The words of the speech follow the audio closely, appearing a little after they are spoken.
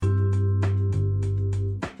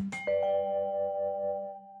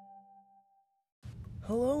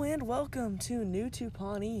Hello and welcome to New to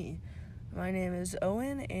Pawnee. My name is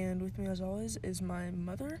Owen, and with me as always is my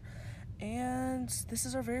mother, and this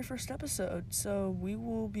is our very first episode, so we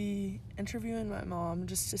will be interviewing my mom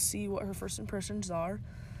just to see what her first impressions are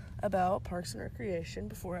about Parks and Recreation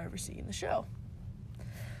before ever seeing the show.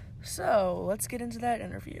 So, let's get into that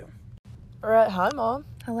interview. Alright, hi Mom.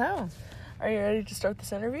 Hello. Are you ready to start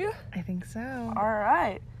this interview? I think so.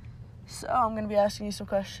 Alright. So, I'm going to be asking you some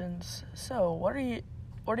questions. So, what are you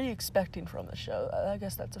expecting from the show? I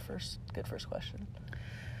guess that's a good first question.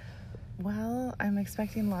 Well, I'm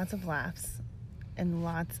expecting lots of laughs and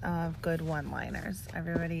lots of good one-liners.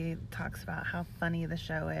 Everybody talks about how funny the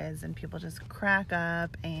show is, and people just crack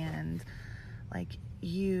up and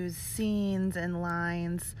use scenes and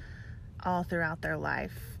lines all throughout their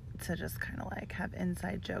life to just kind of have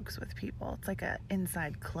inside jokes with people. It's like an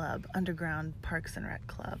inside club, underground Parks and Rec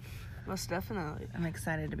club. Most definitely. I'm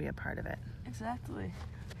excited to be a part of it. Exactly.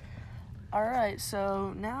 Alright,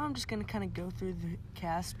 so now I'm just going to kind of go through the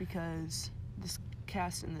cast because this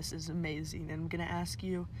cast in this is amazing, and I'm going to ask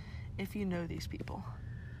you if you know these people.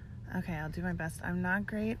 Okay, I'll do my best. I'm not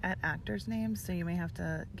great at actors' names, so you may have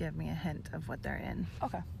to give me a hint of what they're in.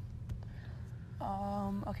 Okay.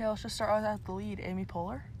 Okay, let's just start with the lead, Amy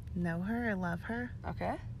Poehler. Know her, I love her.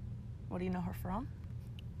 Okay. What do you know her from?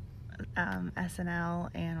 SNL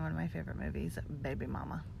and one of my favorite movies, Baby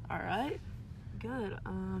Mama. Alright, good.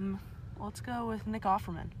 Let's go with Nick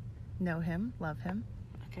Offerman. Know him, love him.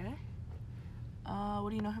 Okay. What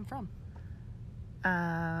do you know him from?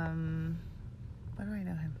 What do I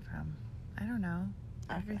know him from? I don't know.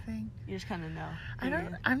 Okay. Everything. You just kind of know.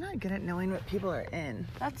 I'm not good at knowing what people are in.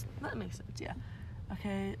 That makes sense, yeah.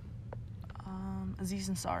 Okay. Aziz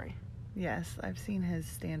Ansari. Yes, I've seen his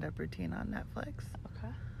stand-up routine on Netflix.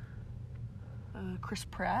 Okay. Chris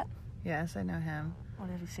Pratt. Yes, I know him.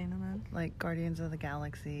 What have you seen him in? Like Guardians of the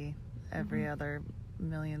Galaxy, every other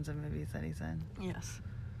millions of movies that he's in. Yes.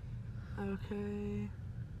 Okay.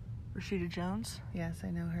 Rashida Jones. Yes, I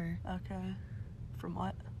know her. Okay. From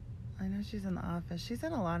what? I know she's in The Office. She's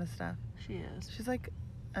in a lot of stuff. She is. She's like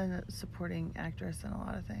a supporting actress in a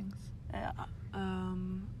lot of things.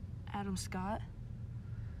 Adam Scott.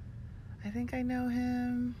 I think I know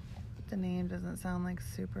him. The name doesn't sound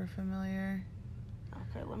super familiar.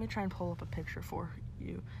 Okay, let me try and pull up a picture for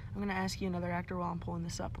you. I'm going to ask you another actor while I'm pulling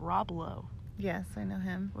this up. Rob Lowe. Yes, I know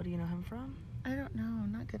him. What do you know him from? I don't know.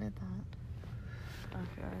 I'm not good at that.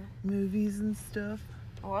 Okay. Movies and stuff.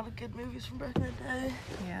 A lot of good movies from back in the day.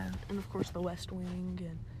 Yeah. And of course, The West Wing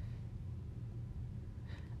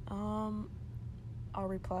and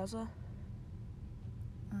Aubrey Plaza.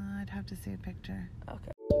 I'd have to see a picture.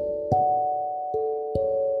 Okay.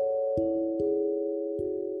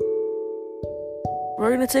 We're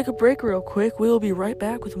going to take a break real quick. We'll be right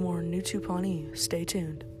back with more New to Pawnee. Stay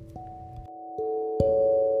tuned.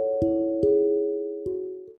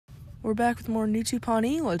 We're back with more New to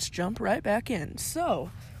Pawnee. Let's jump right back in. So,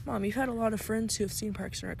 Mom, you've had a lot of friends who have seen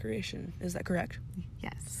Parks and Recreation. Is that correct?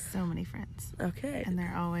 Yes, so many friends. Okay. And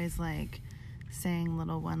they're always saying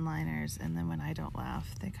little one-liners, and then when I don't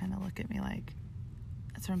laugh, they kind of look at me like,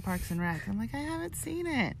 it's from Parks and Rec. I'm like, I haven't seen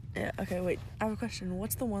it. Yeah, okay, wait. I have a question.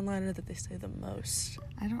 What's the one-liner that they say the most?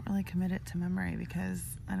 I don't really commit it to memory because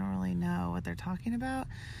I don't really know what they're talking about.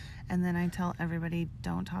 And then I tell everybody,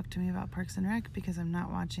 don't talk to me about Parks and Rec because I'm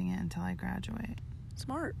not watching it until I graduate.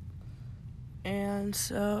 Smart. And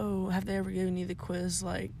so, have they ever given you the quiz,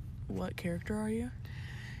 what character are you?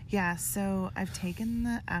 Yeah, so I've taken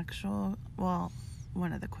the actual,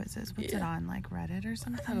 one of the quizzes. What's it on, Reddit or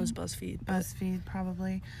something? I thought it was BuzzFeed. BuzzFeed,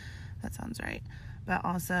 probably. That sounds right. But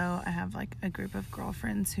also, I have, a group of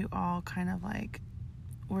girlfriends who all kind of,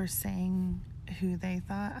 were saying who they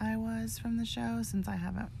thought I was from the show since I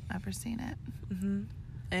haven't ever seen it. Mm-hmm.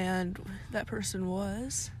 And that person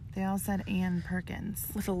was? They all said Ann Perkins.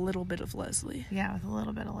 With a little bit of Leslie. Yeah, with a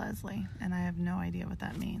little bit of Leslie. And I have no idea what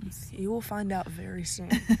that means. You will find out very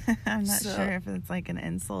soon. I'm not sure if it's an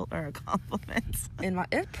insult or a compliment.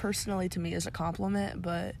 It personally to me is a compliment,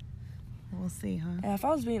 but we'll see, huh? Yeah, if I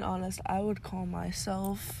was being honest, I would call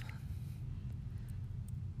myself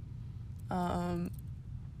I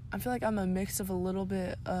feel like I'm a mix of a little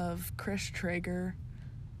bit of Chris Traeger,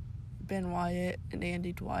 Ben Wyatt, and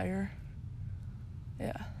Andy Dwyer.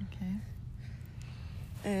 Yeah. Okay.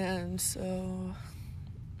 And so,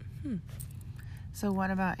 So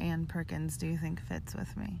what about Ann Perkins do you think fits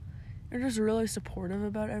with me? You're just really supportive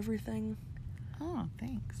about everything. Oh,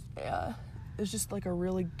 thanks. Yeah. It's just a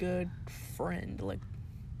really good friend.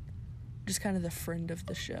 Just kind of the friend of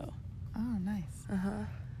the show. Oh, nice.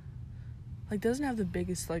 Doesn't have the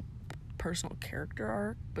biggest, personal character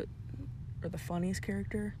arc, but or the funniest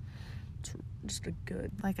character. It's just a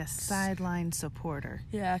good... Like a sideline supporter.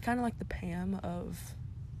 Yeah, kind of like the Pam of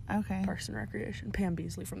Okay. Parks and Recreation. Pam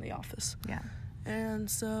Beasley from The Office. Yeah. And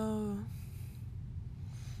so...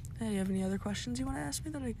 Hey, you have any other questions you want to ask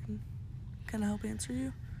me that I can kind of help answer for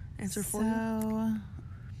you? So,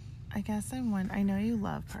 I guess I know you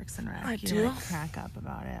love Parks and Rec. I you do. like crack up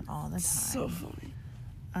about it all the time. So funny.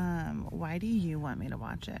 Why do you want me to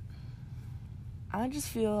watch it? I just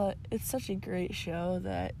feel like it's such a great show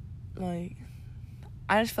that, like,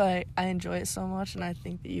 I just feel like I enjoy it so much, and I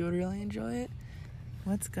think that you would really enjoy it.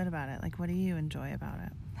 What's good about it? Like, what do you enjoy about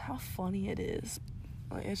it? How funny it is.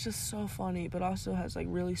 Like, it's just so funny, but also has, like,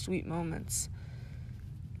 really sweet moments.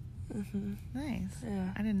 Mm-hmm. Nice.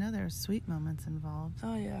 Yeah. I didn't know there were sweet moments involved.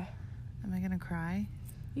 Oh, yeah. Am I gonna cry?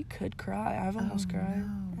 You could cry. I've almost cried.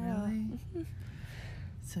 No, Yeah. really?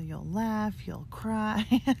 So you'll laugh, you'll cry.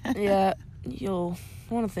 Yeah,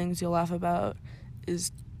 one of the things you'll laugh about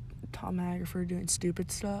is Tom Hagerford doing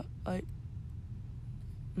stupid stuff, like,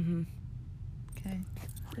 Okay.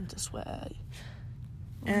 into swag.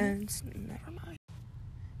 And never mind.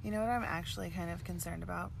 You know what I'm actually kind of concerned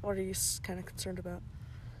about? What are you kind of concerned about?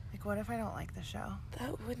 Like, what if I don't like the show?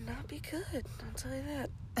 That would not be good, I'll tell you that.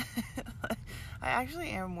 I actually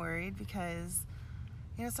am worried because,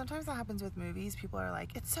 you know, sometimes that happens with movies. People are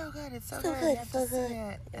like, it's so good, it's so good, you have to see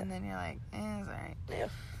it. Yeah. And then you're like, it's alright. Yeah.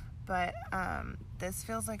 But this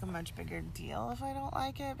feels like a much bigger deal if I don't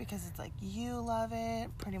like it, because it's like, you love it,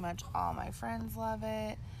 pretty much all my friends love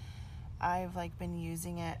it. I've, like, been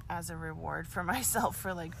using it as a reward for myself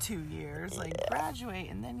for, like, 2 years. Like,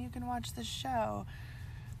 graduate, and then you can watch the show.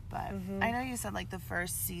 But I know you said, like, the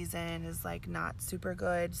first season is, like, not super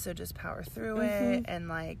good, so just power through it and,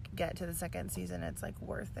 like, get to the second season. It's, like,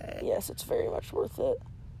 worth it. Yes, it's very much worth it.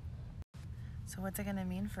 So what's it going to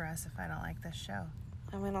mean for us if I don't like this show?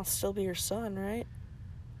 I mean, I'll still be your son, right?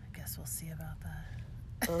 I guess we'll see about that.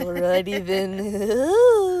 Alrighty then.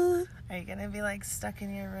 Are you going to be, like, stuck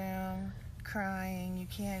in your room, crying, you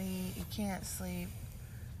can't eat, you can't sleep,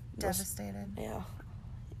 devastated? Yeah.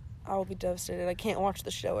 I will be devastated. I can't watch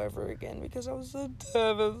the show ever again because I was so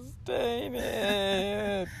devastated.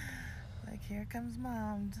 Like, here comes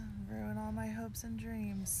Mom to ruin all my hopes and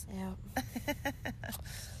dreams. Yep.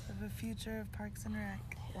 Of a future of Parks and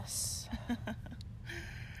Rec. Yes.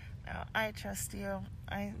 No, I trust you.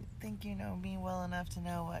 I think you know me well enough to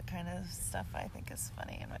know what kind of stuff I think is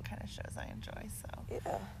funny and what kind of shows I enjoy, so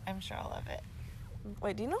Yeah. I'm sure I'll love it.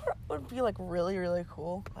 Wait, do you know what would be, like, really, really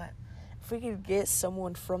cool? But If we could get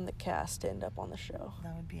someone from the cast to end up on the show.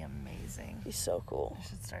 that would be amazing. It'd be so cool. I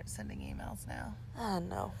should start sending emails now. I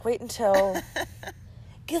know. Wait until...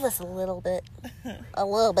 Give us a little bit. A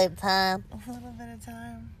little bit of time. A little bit of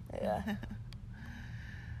time. Yeah.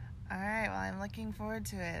 All right, well, I'm looking forward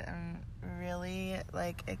to it. I'm really,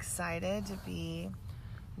 like, excited to be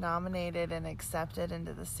nominated and accepted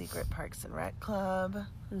into the Secret Parks and Rec Club.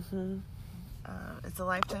 Mm-hmm. It's a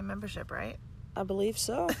lifetime membership, right? I believe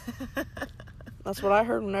so. That's what I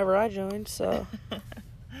heard whenever I joined, so...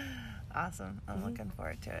 Awesome. I'm looking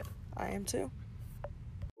forward to it. I am too.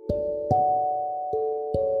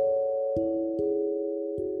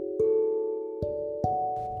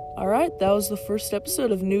 Alright, that was the first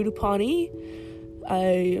episode of New to Pawnee.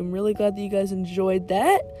 I am really glad that you guys enjoyed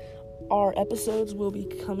that. Our episodes will be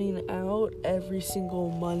coming out every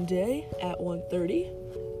single Monday at 1:30.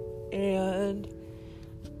 And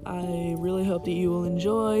I really hope that you will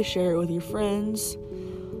enjoy, share it with your friends.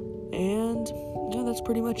 And yeah, that's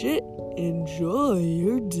pretty much it. Enjoy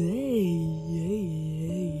your day. Yay,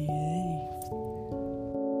 yay, yay.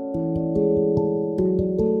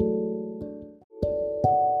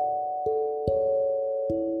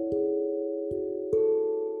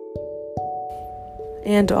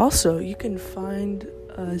 And also, you can find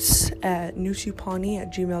us at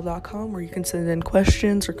newtopawnee@gmail.com, where you can send in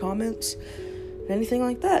questions or comments, anything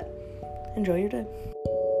like that. Enjoy your day.